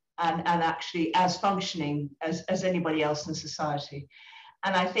 and actually as functioning as anybody else in society.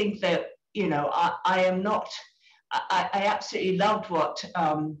 And I think that, you know, I absolutely loved what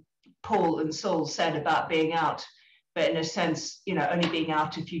Paul and Saul said about being out, but in a sense, you know, only being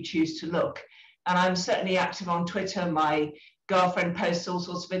out if you choose to look. And I'm certainly active on Twitter. My girlfriend posts all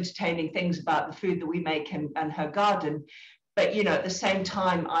sorts of entertaining things about the food that we make and her garden. But, you know, at the same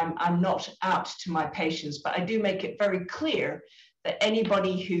time, I'm not out to my patients, but I do make it very clear that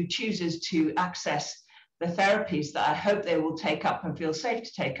anybody who chooses to access the therapies that I hope they will take up and feel safe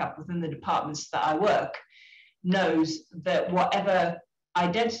to take up within the departments that I work knows that whatever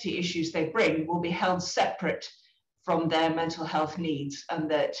identity issues they bring will be held separate from their mental health needs, and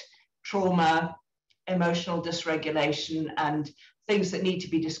that trauma, emotional dysregulation, and things that need to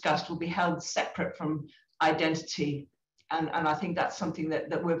be discussed will be held separate from identity. And I think that's something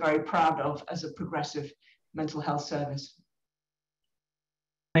that we're very proud of as a progressive mental health service.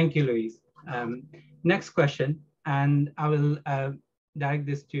 Thank you, Louise. Next question, and I will direct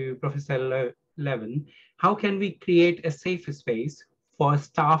this to Professor Levin. How can we create a safer space for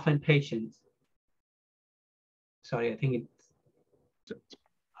staff and patients? Sorry, I think it's...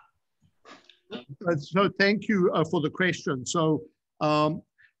 So thank you for the question. So,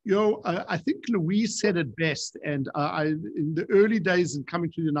 you know, I think Louise said it best. And in the early days in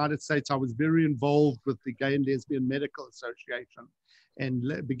coming to the United States, I was very involved with the Gay and Lesbian Medical Association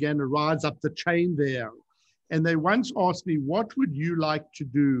and began to rise up the chain there. And they once asked me, what would you like to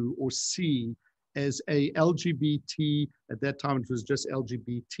do or see as a LGBT, at that time it was just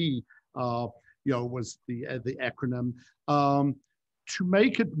LGBT, you know, was the acronym, to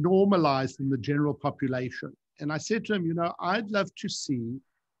make it normalized in the general population. And I said to him, you know, I'd love to see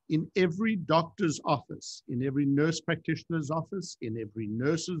in every doctor's office, in every nurse practitioner's office, in every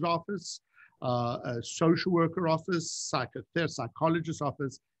nurse's office, a social worker office, psychologist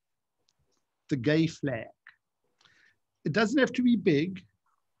office, the gay flag. It doesn't have to be big,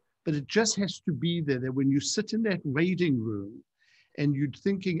 but it just has to be there, that when you sit in that waiting room and you're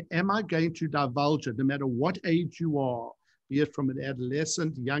thinking, am I going to divulge it, no matter what age you are, be it from an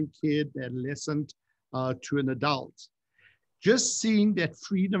adolescent, young kid, adolescent, to an adult. Just seeing that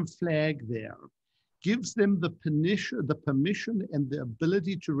freedom flag there gives them the permission and the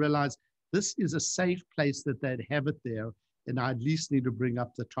ability to realize this is a safe place that they'd have it there, and I at least need to bring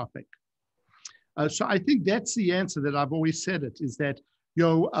up the topic. So I think that's the answer that I've always said it, is that, you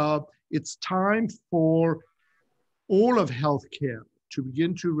know, it's time for all of healthcare to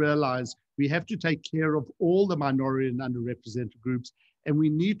begin to realize we have to take care of all the minority and underrepresented groups, and we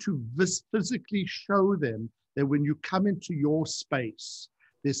need to physically show them that when you come into your space,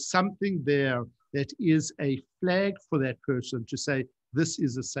 there's something there that is a flag for that person to say, this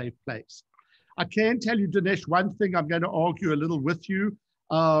is a safe place. I can tell you, Dinesh, one thing I'm going to argue a little with you.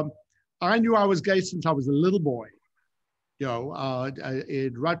 I knew I was gay since I was a little boy.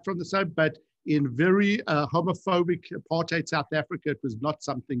 right from the start, but in very homophobic apartheid South Africa, it was not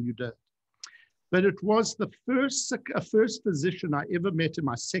something you did. But it was the first physician I ever met in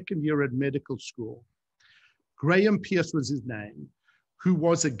my second year at medical school. Graham Pierce was his name, who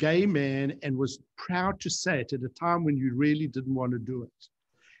was a gay man and was proud to say it at a time when you really didn't want to do it.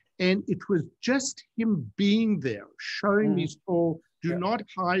 And it was just him being there, showing me, Saul, do not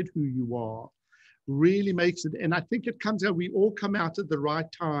hide who you are, really makes it. And I think it comes out, we all come out at the right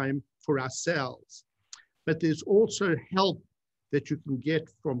time for ourselves. But there's also help that you can get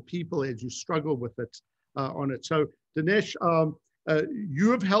from people as you struggle with it on it. So Dinesh,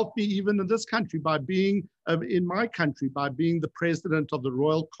 you have helped me even in this country by being, in my country, by being the president of the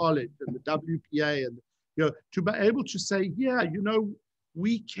Royal College and the WPA, and to be able to say, yeah,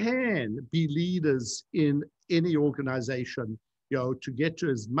 we can be leaders in any organization, to get to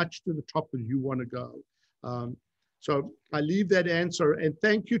as much to the top as you want to go. So I leave that answer, and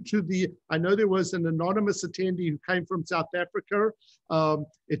thank you to I know there was an anonymous attendee who came from South Africa.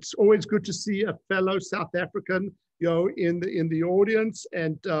 It's always good to see a fellow South African, in the audience,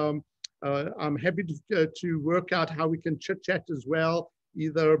 and I'm happy to work out how we can chit chat as well,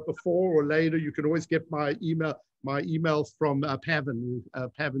 either before or later. You can always get my email from Pavan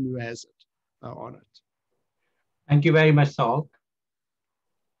who has it on it. Thank you very much, Saul.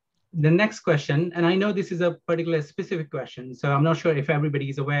 The next question, and I know this is a particular specific question, so I'm not sure if everybody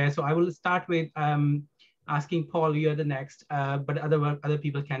is aware. So I will start with asking Paul, you're the next, but other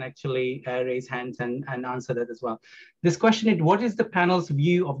people can actually raise hands and answer that as well. This question is, what is the panel's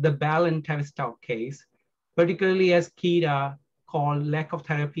view of the Bell and Tavistock case, particularly as Kira called lack of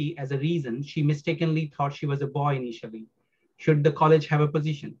therapy as a reason she mistakenly thought she was a boy initially? Should the college have a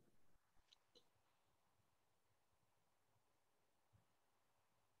position?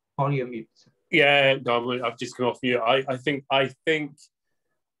 Paul, you're mute. Yeah, no, I've just come off mute. I think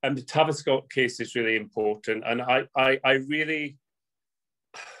the Tavistock case is really important, and I really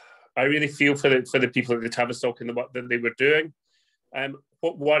feel for the people at the Tavistock and the work that they were doing.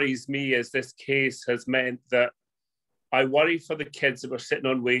 What worries me is this case has meant that I worry for the kids that were sitting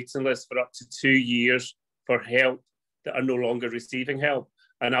on waiting lists for up to 2 years for help that are no longer receiving help.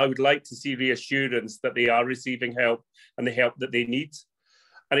 And I would like to see reassurance that they are receiving help and the help that they need.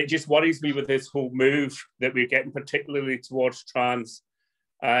 And it just worries me with this whole move that we're getting, particularly towards trans,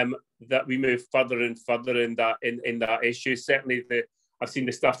 that we move further and further in that issue. Certainly, I've seen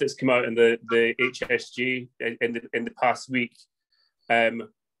the stuff that's come out in the HSG in the past week,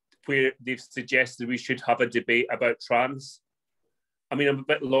 where they've suggested we should have a debate about trans. I mean, I'm a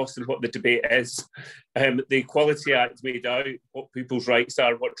bit lost in what the debate is. The Equality Act made out what people's rights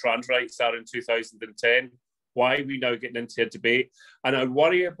are, what trans rights are in 2010. Why are we now getting into a debate? And I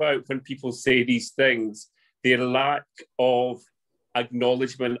worry about when people say these things, their lack of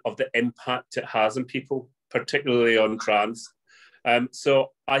acknowledgement of the impact it has on people, particularly on trans.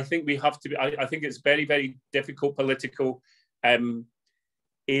 So I think we have to be, I think it's very, very difficult political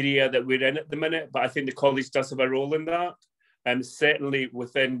area that we're in at the minute, but I think the college does have a role in that. Certainly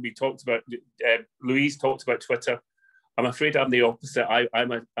within, Louise talked about Twitter. I'm afraid I'm the opposite.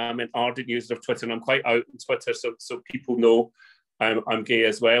 I'm an ardent user of Twitter, and I'm quite out on Twitter, so people know I'm gay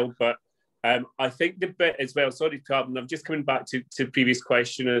as well. But I think the bit as well, sorry, Pavan, I'm just coming back to the previous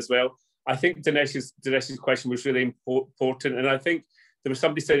question as well. I think Dinesh's question was really important, and I think there was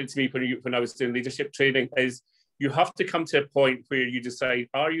somebody said it to me when I was doing leadership training, is you have to come to a point where you decide,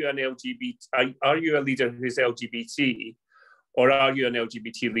 are you a leader who's LGBT, or are you an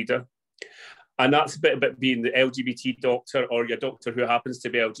LGBT leader? And that's a bit about being the LGBT doctor or your doctor who happens to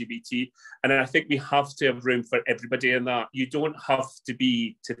be LGBT. And I think we have to have room for everybody in that. You don't have to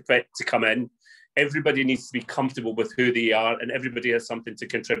be fit to come in. Everybody needs to be comfortable with who they are, and everybody has something to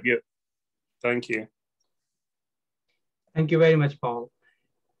contribute. Thank you. Thank you very much, Paul.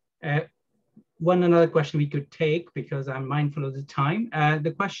 Another question we could take, because I'm mindful of the time.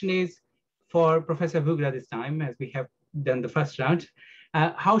 The question is for Professor Bhugra this time, as we have done the first round.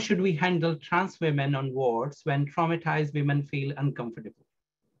 How should we handle trans women on wards when traumatized women feel uncomfortable?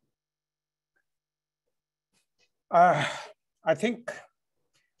 I think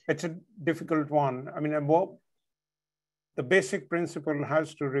it's a difficult one. I mean, the basic principle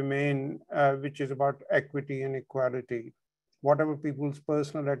has to remain, which is about equity and equality. Whatever people's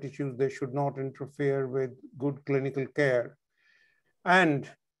personal attitudes, they should not interfere with good clinical care. And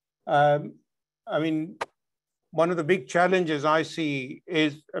I mean, one of the big challenges I see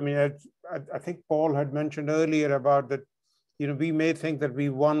is, I mean, I think Paul had mentioned earlier about that, we may think that we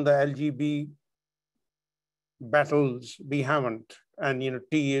won the LGB battles, we haven't. And,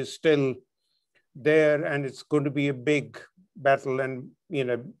 T is still there, and it's going to be a big battle, and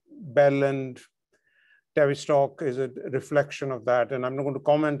Bell and Tavistock is a reflection of that. And I'm not going to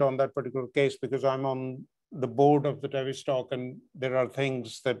comment on that particular case because I'm on the board of the Tavistock, and there are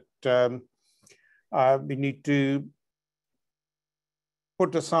things that we need to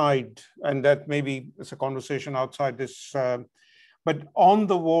put aside, and that maybe it's a conversation outside this. But on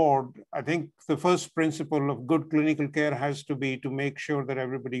the ward, I think the first principle of good clinical care has to be to make sure that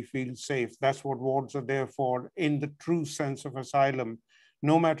everybody feels safe. That's what wards are there for in the true sense of asylum,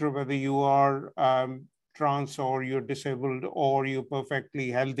 no matter whether you are trans or you're disabled or you're perfectly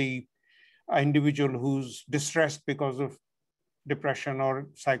healthy individual who's distressed because of depression or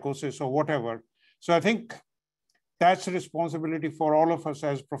psychosis or whatever. So I think that's a responsibility for all of us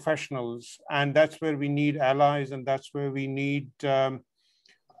as professionals. And that's where we need allies, and that's where we need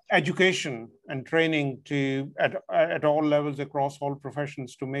education and training at all levels across all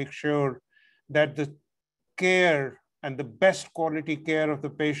professions to make sure that the care and the best quality care of the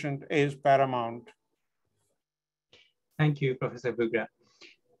patient is paramount. Thank you, Professor Bhugra.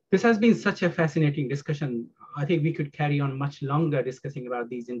 This has been such a fascinating discussion. I think we could carry on much longer discussing about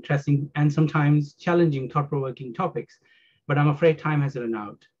these interesting and sometimes challenging, thought-provoking topics, but I'm afraid time has run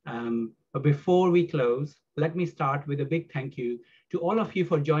out. But before we close, let me start with a big thank you to all of you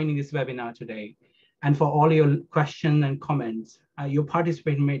for joining this webinar today and for all your questions and comments. Your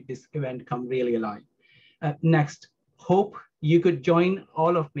participation made this event come really alive. Next, hope you could join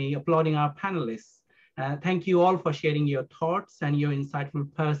all of me applauding our panelists. Thank you all for sharing your thoughts and your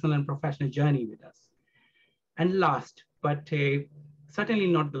insightful personal and professional journey with us. And last, but certainly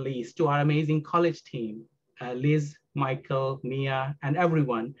not the least, to our amazing college team, Liz, Michael, Mia, and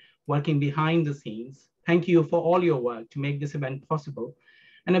everyone working behind the scenes. Thank you for all your work to make this event possible.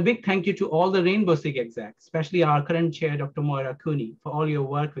 And a big thank you to all the Rainbow SIG execs, especially our current chair, Dr. Moira Cooney, for all your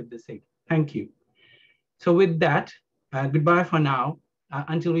work with the SIG. Thank you. So with that, goodbye for now,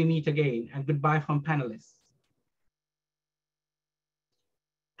 until we meet again, and goodbye from panelists.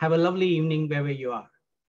 Have a lovely evening wherever you are.